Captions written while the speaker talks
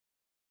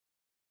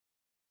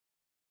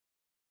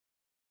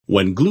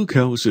When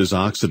glucose is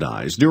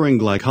oxidized during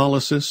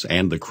glycolysis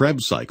and the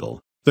Krebs cycle,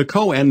 the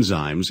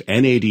coenzymes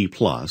NAD+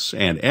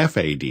 and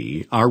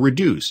FAD are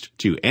reduced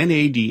to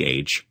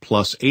NADH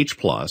plus H+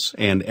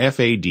 and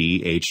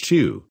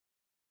FADH2.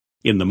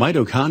 In the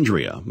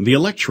mitochondria, the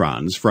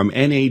electrons from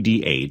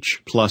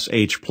NADH plus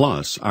H+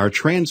 are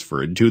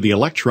transferred to the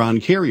electron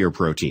carrier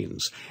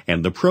proteins,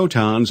 and the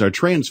protons are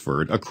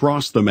transferred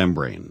across the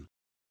membrane.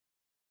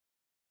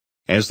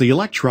 As the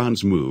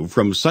electrons move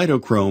from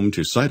cytochrome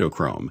to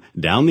cytochrome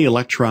down the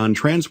electron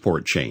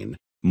transport chain,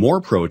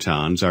 more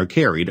protons are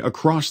carried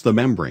across the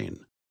membrane.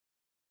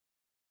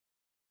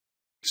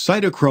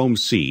 Cytochrome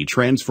C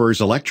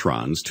transfers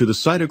electrons to the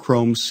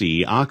cytochrome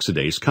C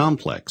oxidase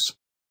complex.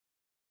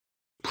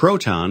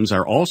 Protons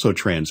are also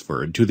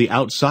transferred to the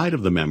outside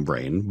of the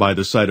membrane by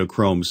the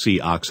cytochrome C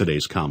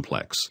oxidase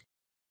complex.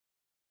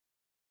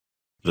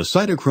 The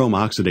cytochrome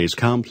oxidase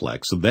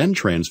complex then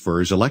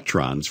transfers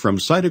electrons from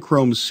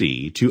cytochrome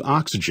C to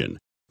oxygen,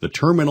 the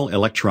terminal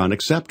electron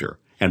acceptor,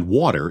 and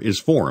water is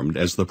formed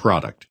as the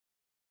product.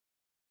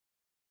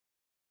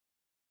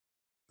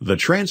 The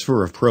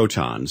transfer of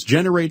protons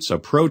generates a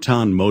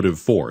proton motive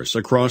force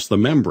across the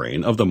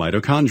membrane of the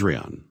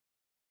mitochondrion.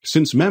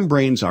 Since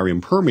membranes are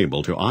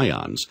impermeable to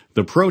ions,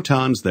 the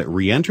protons that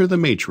re-enter the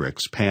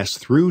matrix pass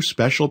through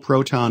special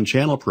proton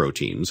channel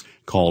proteins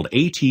called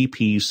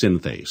ATP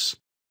synthase.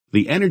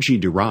 The energy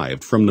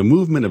derived from the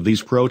movement of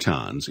these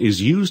protons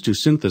is used to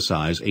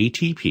synthesize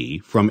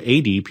ATP from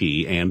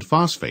ADP and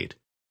phosphate.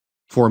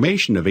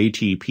 Formation of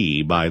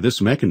ATP by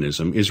this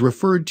mechanism is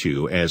referred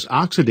to as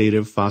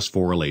oxidative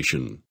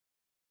phosphorylation.